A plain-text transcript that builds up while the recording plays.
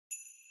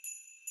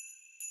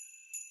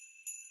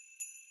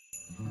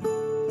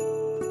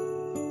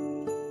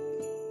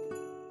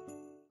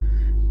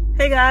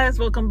guys,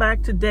 welcome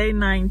back to day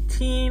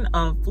 19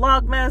 of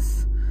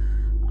Vlogmas.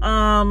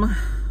 I'm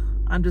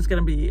just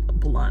gonna be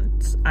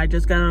blunt. I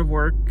just got out of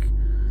work.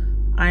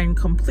 I'm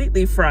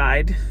completely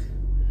fried,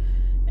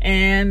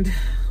 and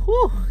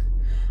whew,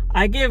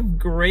 I give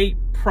great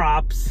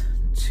props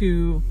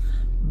to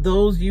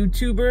those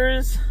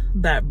YouTubers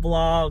that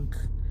vlog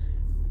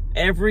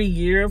every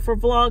year for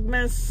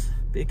Vlogmas,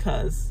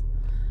 because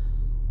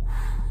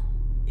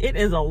it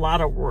is a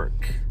lot of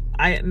work.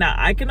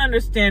 I can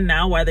understand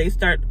now why they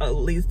start at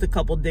least a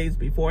couple days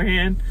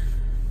beforehand,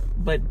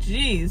 but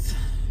geez,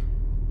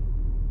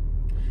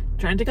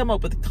 trying to come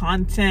up with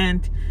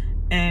content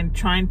and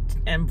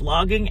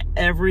vlogging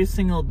every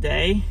single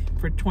day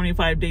for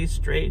 25 days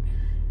straight,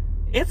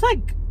 it's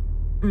like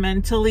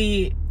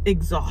mentally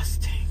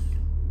exhausting,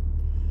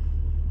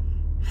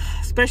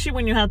 especially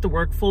when you have to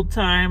work full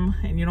time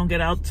and you don't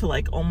get out till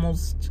like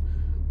almost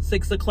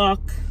 6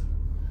 o'clock.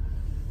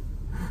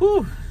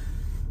 Whew.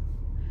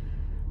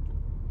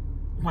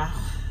 Wow.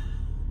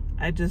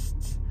 I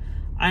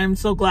am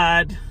so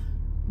glad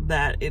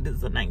that it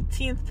is the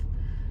 19th.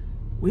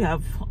 We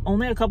have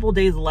only a couple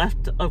days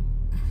left of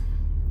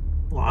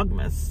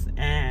Vlogmas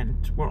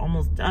and we're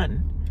almost done,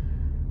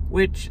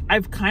 which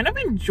I've kind of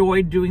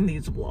enjoyed doing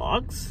these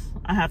vlogs,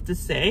 I have to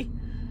say.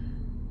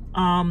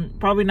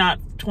 Probably not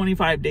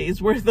 25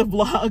 days worth of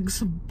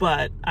vlogs,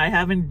 but I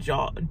have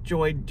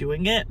enjoyed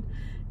doing it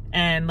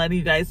and letting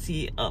you guys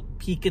see a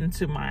peek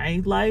into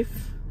my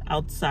life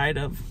outside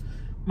of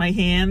my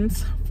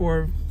hands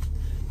for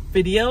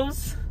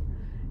videos.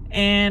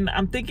 And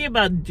I'm thinking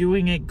about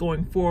doing it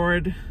going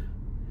forward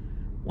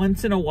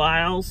once in a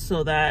while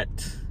so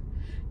that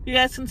you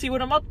guys can see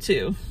what I'm up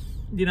to,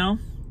 you know,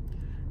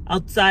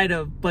 outside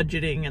of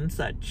budgeting and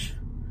such.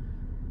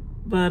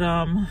 But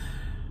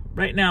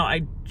right now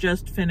I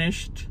just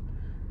finished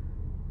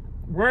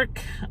work.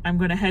 I'm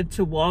gonna head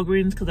to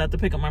Walgreens because I have to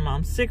pick up my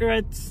mom's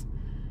cigarettes,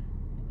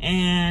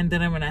 and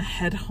then I'm gonna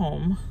head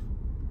home.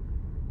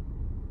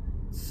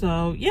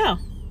 So yeah,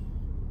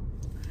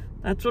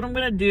 that's what I'm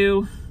gonna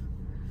do.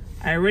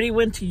 I already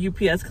went to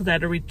UPS because I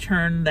had to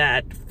return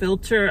that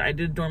filter I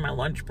did during my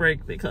lunch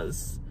break,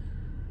 because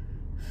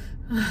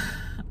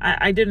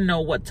I didn't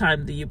know what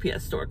time the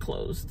UPS store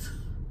closed,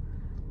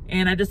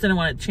 and I just didn't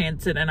want to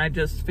chance it, and I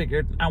just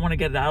figured I want to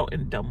get it out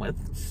and done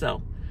with.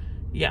 So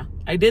yeah,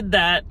 I did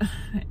that,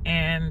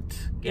 and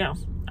yeah,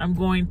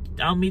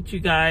 I'll meet you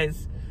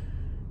guys.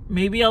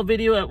 Maybe I'll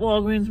video at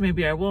Walgreens,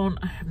 maybe I won't.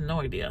 I have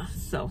no idea.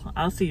 So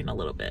I'll see you in a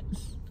little bit.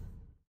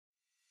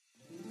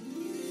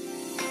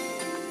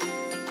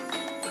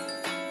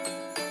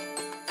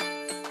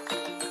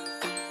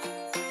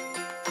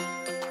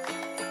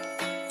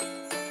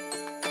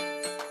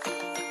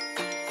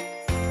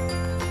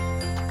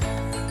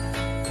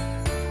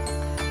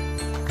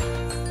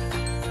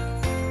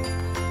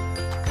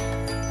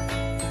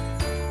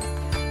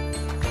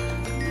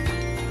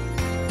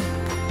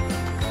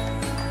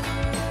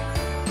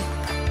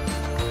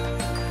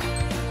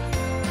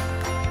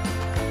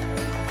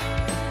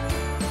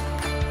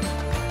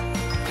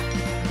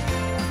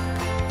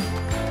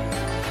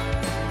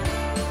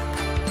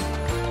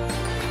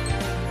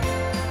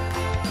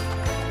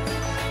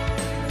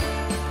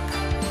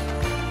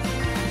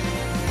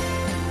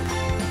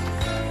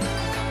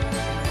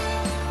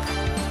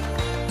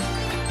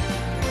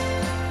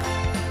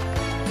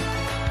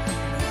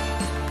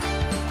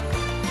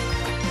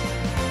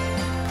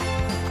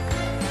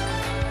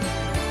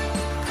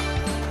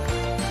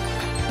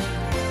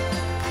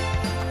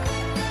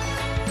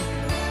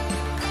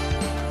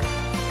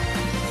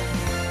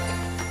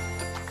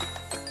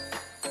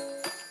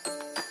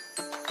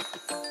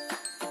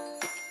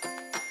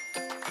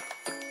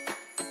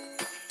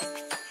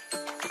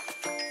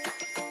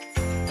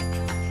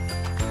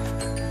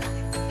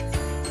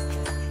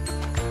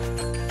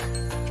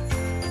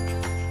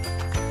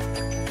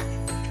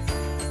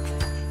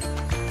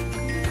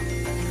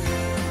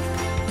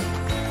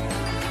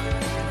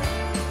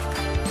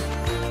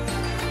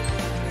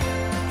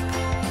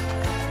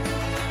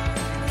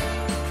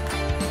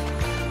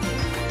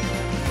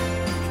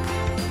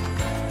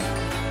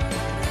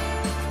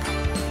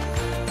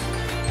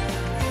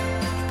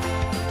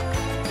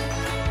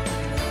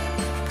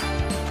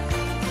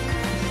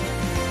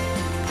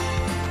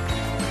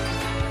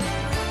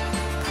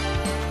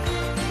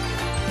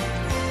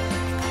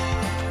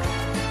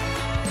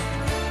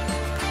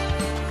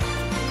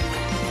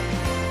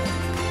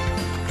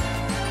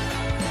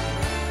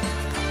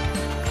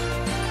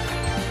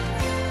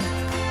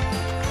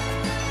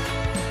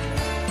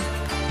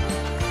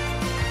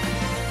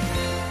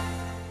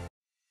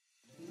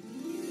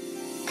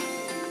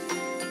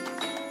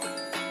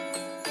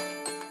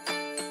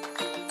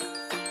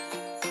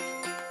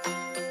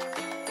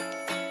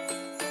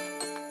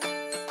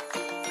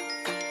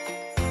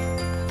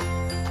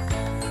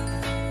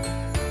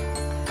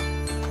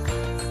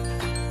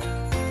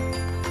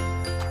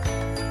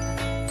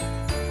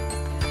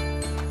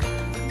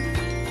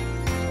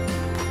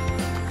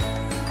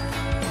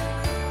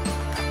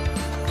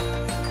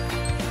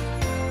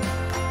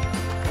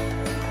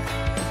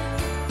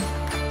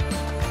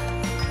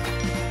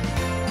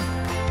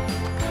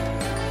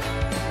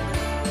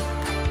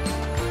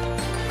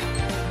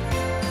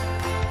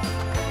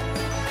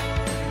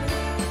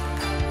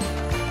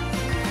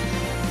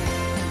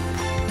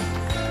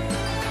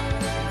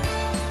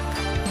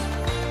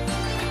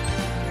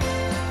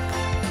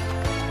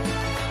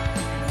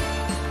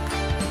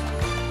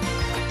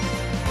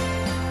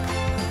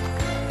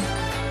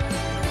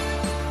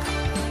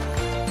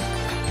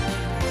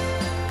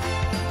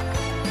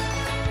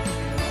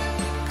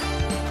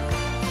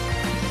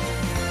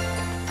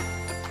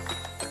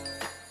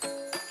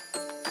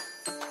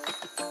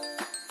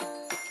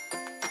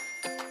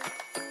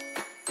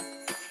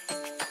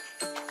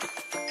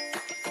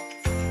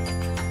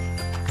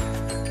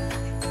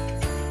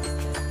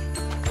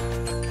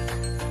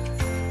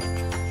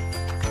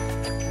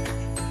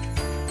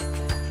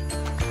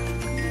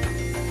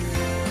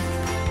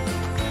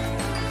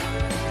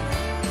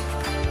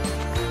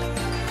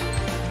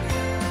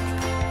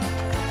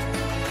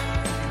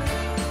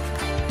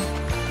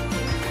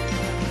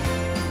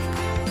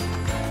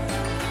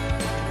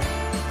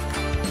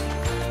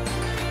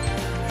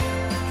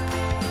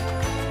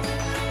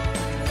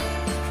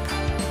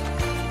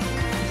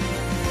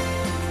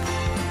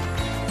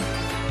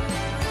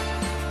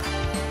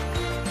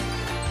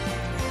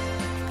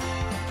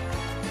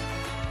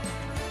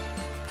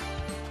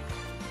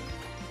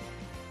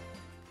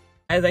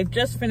 Guys, I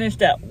just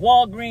finished at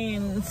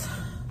Walgreens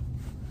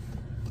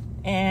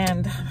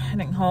and I'm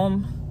heading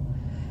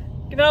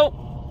home. You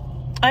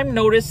know, I'm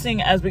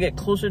noticing as we get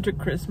closer to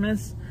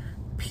Christmas,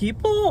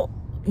 people,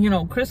 you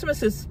know,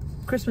 Christmas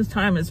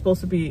time is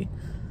supposed to be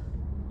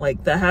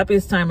like the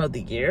happiest time of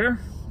the year,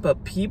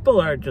 but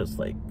people are just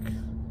like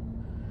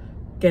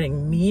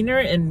getting meaner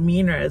and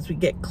meaner as we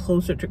get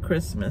closer to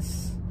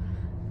Christmas.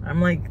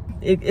 I'm like,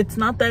 it's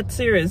not that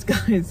serious,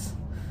 guys.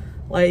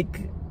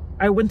 Like,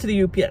 I went to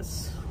the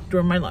UPS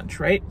during my lunch,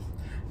 right?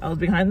 I was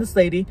behind this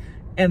lady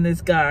and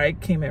this guy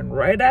came in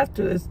right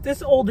after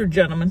this older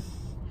gentleman,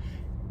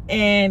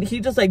 and he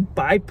just like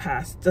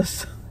bypassed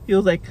us. He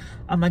was like,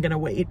 I'm not gonna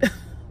wait,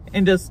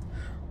 and just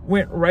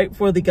went right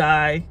for the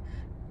guy.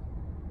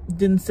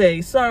 Didn't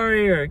say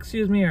sorry or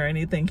excuse me or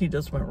anything. He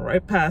just went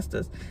right past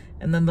us.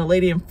 And then the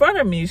lady in front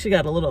of me, she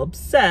got a little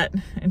upset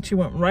and she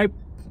went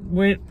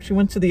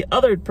to the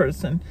other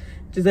person.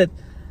 She said,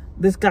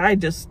 this guy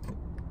just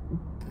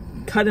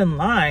cut in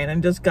line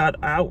and just got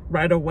out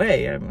right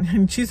away.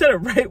 And she said it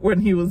right when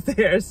he was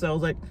there. So I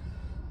was like,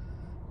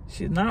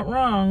 she's not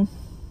wrong.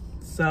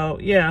 So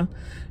yeah,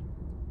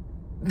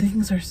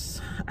 things are,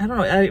 I don't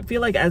know. I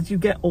feel like as you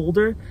get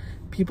older,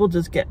 people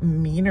just get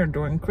meaner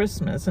during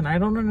Christmas, and I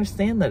don't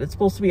understand that. It's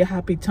supposed to be a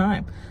happy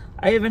time.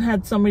 I even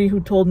had somebody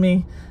who told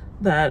me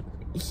that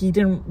he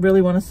didn't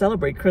really want to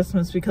celebrate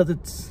Christmas because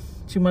it's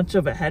too much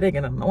of a headache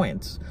and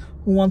annoyance.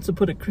 Who wants to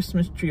put a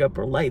Christmas tree up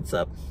or lights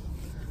up?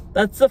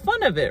 That's the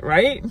fun of it,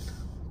 right?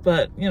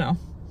 But, you know,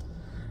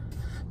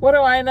 what do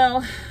I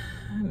know?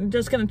 I'm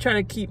just going to try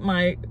to keep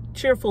my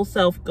cheerful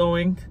self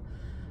going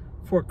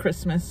for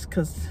Christmas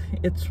because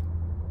it's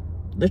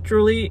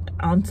literally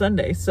on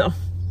Sunday, so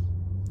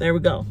there we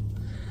go.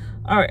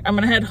 All right, I'm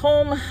gonna head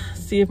home,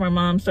 see if my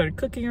mom started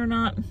cooking or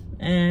not,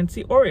 and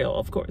see Oreo,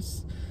 of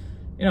course.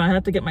 You know, I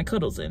have to get my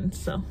cuddles in,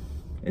 so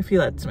if he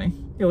lets me.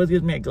 He always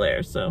gives me a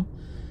glare, so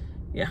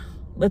yeah,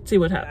 let's see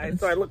what happens.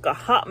 So I look a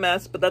hot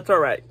mess, but that's all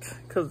right,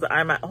 because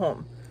I'm at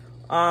home.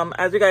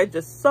 As you guys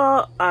just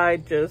saw, I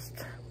just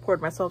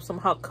poured myself some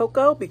hot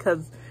cocoa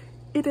because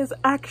it is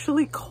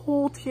actually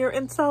cold here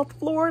in South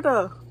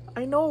Florida.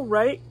 I know,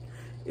 right?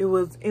 It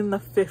was in the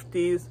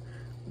 50s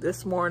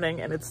this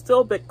morning and it's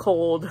still a bit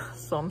cold,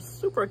 so I'm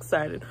super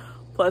excited.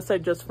 Plus I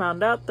just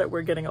found out that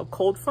we're getting a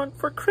cold front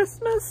for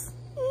Christmas.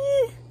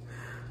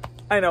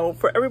 I know,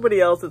 for everybody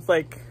else it's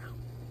like,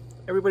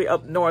 everybody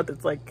up north,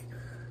 it's like,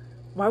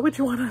 why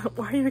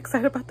are you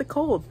excited about the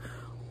cold?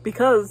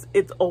 Because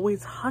it's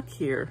always hot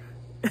here.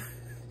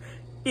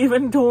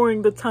 Even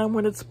during the time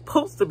when it's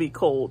supposed to be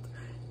cold,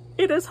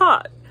 it is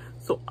hot.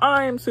 So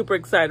I am super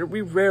excited.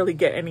 We rarely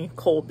get any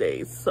cold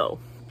days, so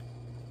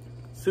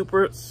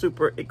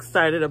super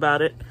excited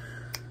about it.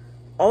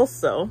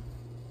 Also,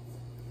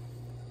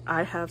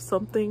 I have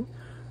something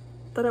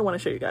that I want to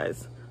show you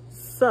guys.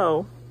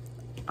 So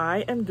I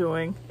am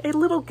doing a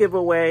little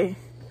giveaway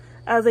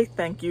as a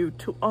thank you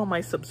to all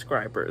my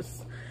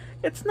subscribers.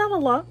 It's not a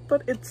lot,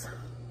 but it's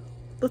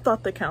the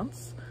thought that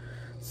counts.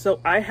 So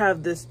I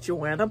have this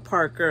Joanna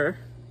Parker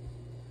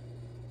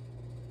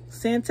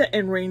Santa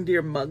and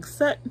Reindeer mug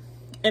set,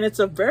 and it's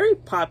a very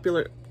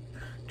popular,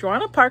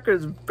 Joanna Parker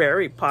is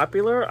very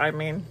popular. I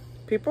mean,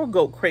 people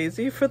go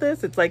crazy for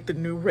this. It's like the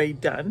new Ray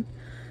Dunn.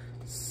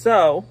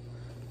 So,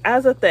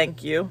 as a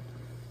thank you,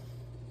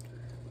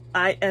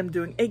 I am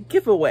doing a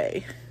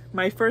giveaway.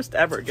 My first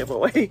ever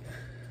giveaway.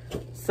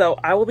 So,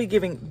 I will be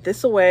giving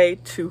this away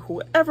to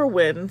whoever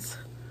wins.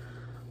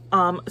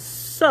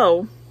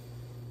 So,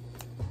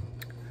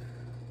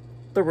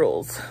 the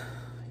rules.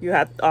 You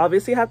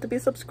obviously have to be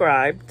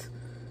subscribed,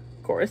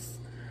 of course.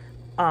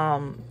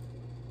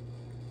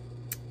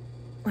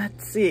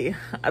 Let's see.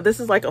 This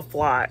is like a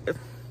fly.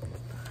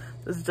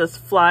 This is just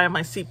fly on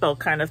my seatbelt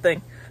kind of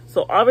thing.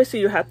 So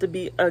obviously you have to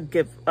be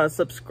a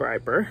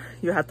subscriber.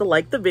 You have to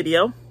like the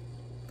video.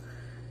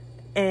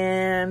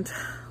 And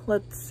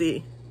let's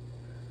see.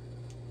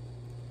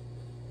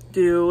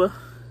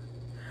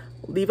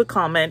 Leave a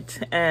comment,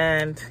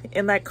 and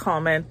in that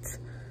comment,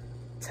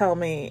 tell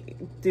me,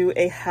 do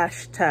a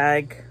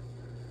hashtag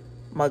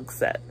mug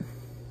set.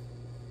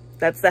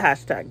 That's the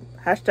hashtag.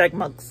 Hashtag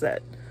mug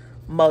set.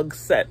 Mug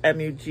set,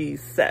 M-U-G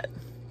set.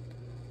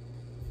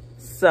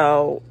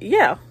 So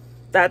yeah,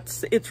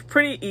 it's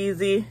pretty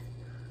easy,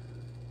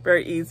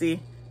 very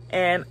easy.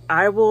 And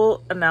I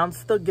will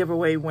announce the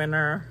giveaway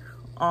winner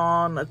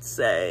on, let's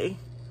say,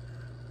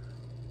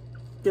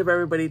 give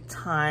everybody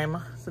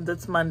time since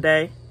it's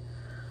Monday.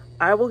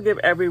 I will give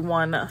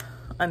everyone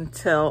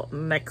until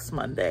next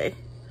Monday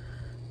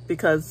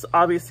because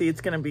obviously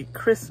it's going to be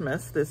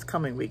Christmas this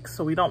coming week,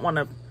 so we don't want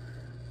to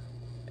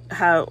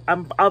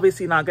I'm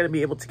obviously not going to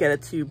be able to get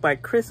it to you by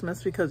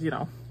Christmas because, you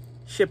know,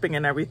 shipping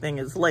and everything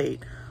is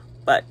late.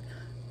 But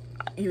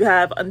you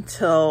have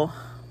until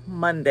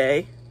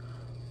Monday,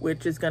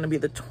 which is going to be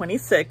the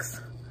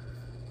 26th,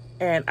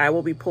 and I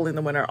will be pulling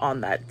the winner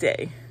on that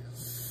day.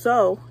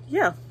 So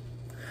yeah,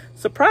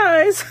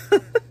 surprise.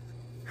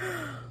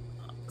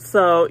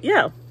 So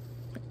yeah,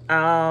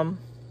 I'm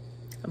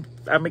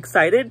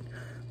excited.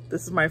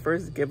 This is my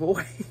first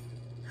giveaway.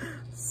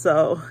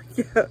 So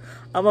yeah,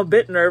 I'm a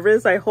bit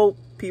nervous. I hope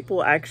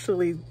people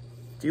actually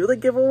do the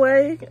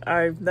giveaway.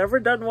 I've never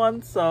done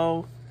one,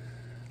 so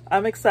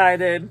I'm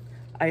excited.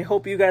 I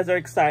hope you guys are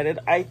excited.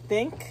 I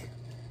think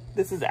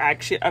this is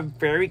actually a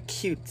very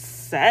cute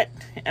set,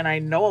 and I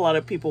know a lot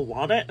of people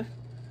want it.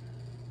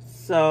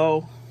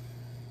 So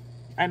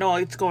I know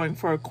it's going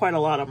for quite a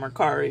lot on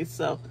Mercari,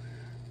 so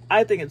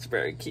I think it's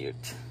very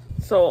cute.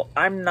 So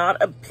I'm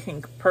not a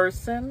pink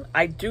person.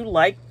 I do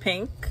like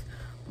pink,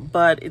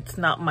 but it's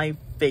not my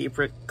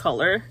favorite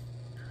color.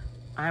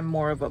 I'm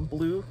more of a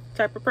blue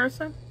type of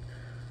person,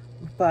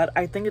 but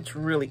I think it's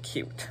really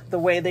cute. The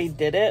way they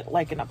did it,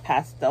 like in a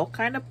pastel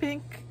kind of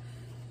pink,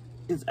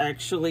 is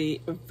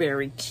actually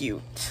very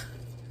cute.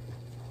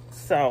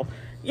 So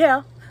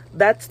yeah,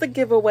 that's the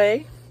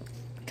giveaway.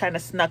 Kind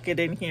of snuck it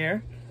in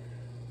here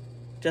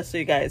just so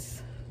you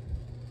guys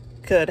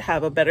could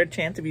have a better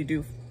chance if you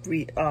do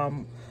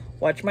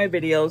watch my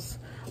videos.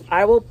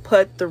 I will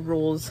put the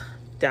rules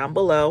down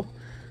below.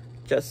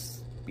 Just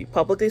be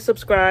publicly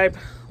subscribed,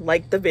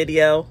 like the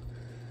video,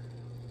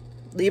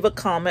 leave a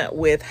comment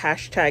with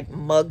hashtag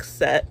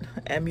mugset,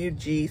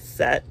 MUG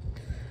set,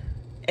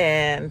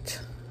 and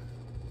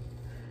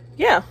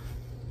yeah,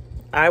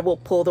 I will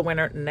pull the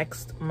winner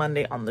next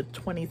Monday on the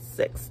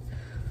 26th.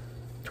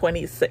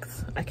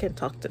 I can't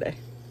talk today.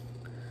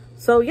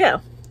 So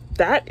yeah,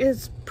 that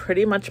is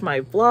pretty much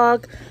my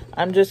vlog.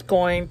 I'm just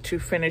going to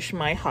finish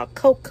my hot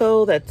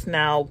cocoa that's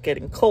now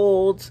getting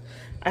cold.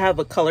 I have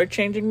a color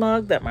changing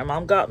mug that my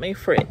mom got me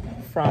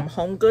from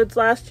Home Goods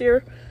last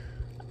year,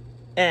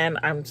 and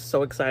I'm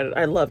so excited.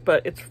 I love it,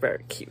 but it's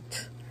very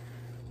cute.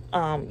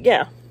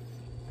 Yeah,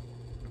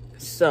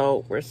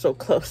 so we're so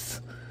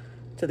close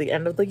to the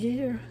end of the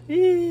year.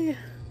 Yeah.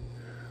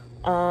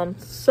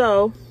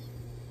 So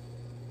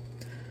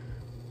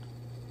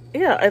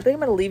yeah, I think I'm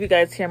gonna leave you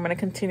guys here. I'm gonna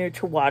continue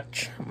to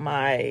watch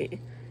my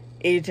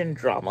Asian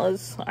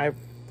dramas. I'm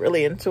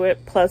really into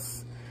it.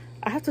 Plus,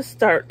 I have to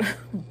start.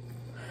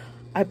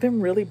 I've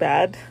been really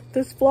bad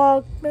this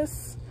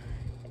Vlogmas.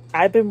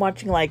 I've been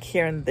watching like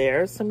here and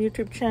there some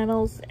YouTube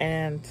channels,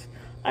 and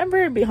I'm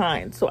very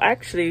behind. So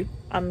actually,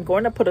 I'm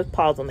going to put a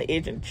pause on the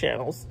Asian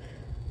channels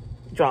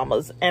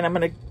dramas, and I'm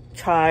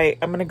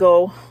gonna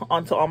go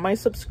onto all my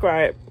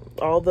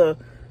all the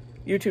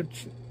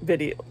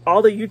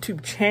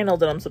YouTube channels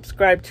that I'm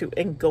subscribed to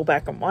and go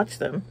back and watch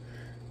them,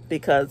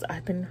 because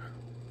I've been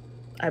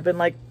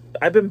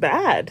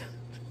bad.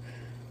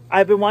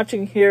 I've been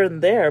watching here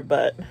and there,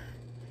 but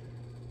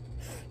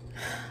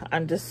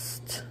I'm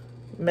just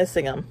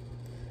missing them.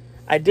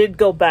 I did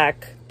go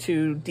back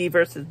to D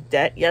versus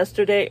Det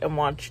yesterday and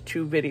watch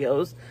 2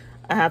 videos.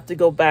 I have to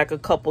go back a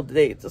couple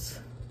days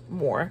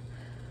more.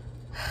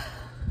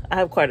 I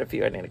have quite a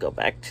few I need to go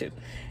back to.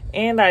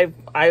 And I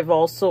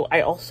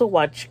also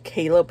watch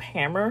Caleb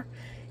Hammer.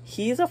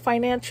 He's a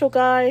financial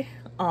guy,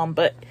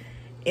 but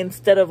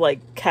instead of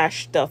like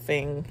cash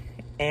stuffing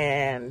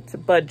and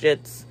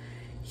budgets,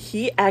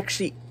 he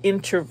actually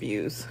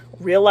interviews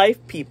real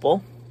life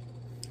people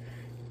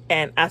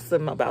and asks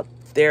them about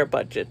their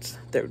budgets,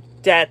 their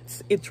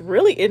debts. It's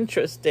really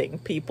interesting,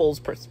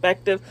 people's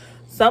perspective.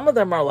 Some of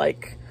them are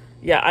like,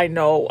 yeah, I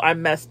know I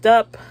messed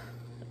up.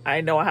 I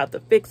know I have to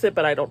fix it,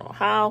 but I don't know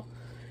how.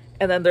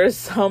 And then there's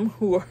some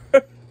who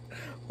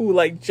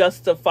like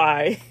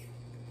justify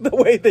the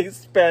way they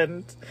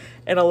spend,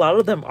 and a lot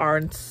of them are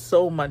in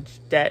so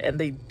much debt and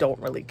they don't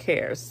really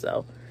care.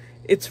 So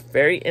it's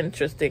very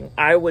interesting.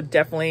 I would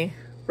definitely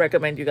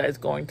recommend you guys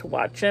going to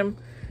watch him.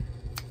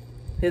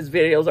 His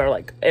videos are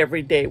like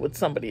every day with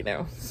somebody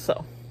new,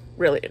 so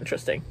really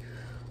interesting.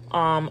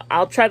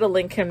 I'll try to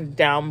link him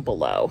down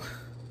below.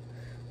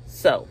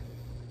 So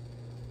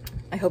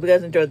I hope you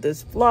guys enjoyed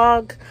this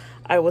vlog.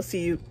 I will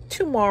see you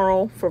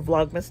tomorrow for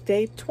Vlogmas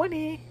Day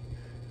 20.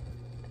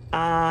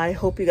 I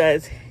hope you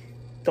guys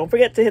don't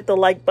forget to hit the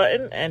like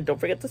button, and don't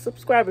forget to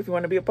subscribe if you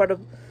want to be a part of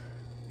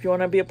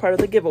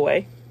the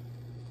giveaway.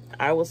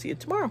 I will see you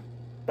tomorrow.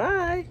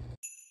 Bye.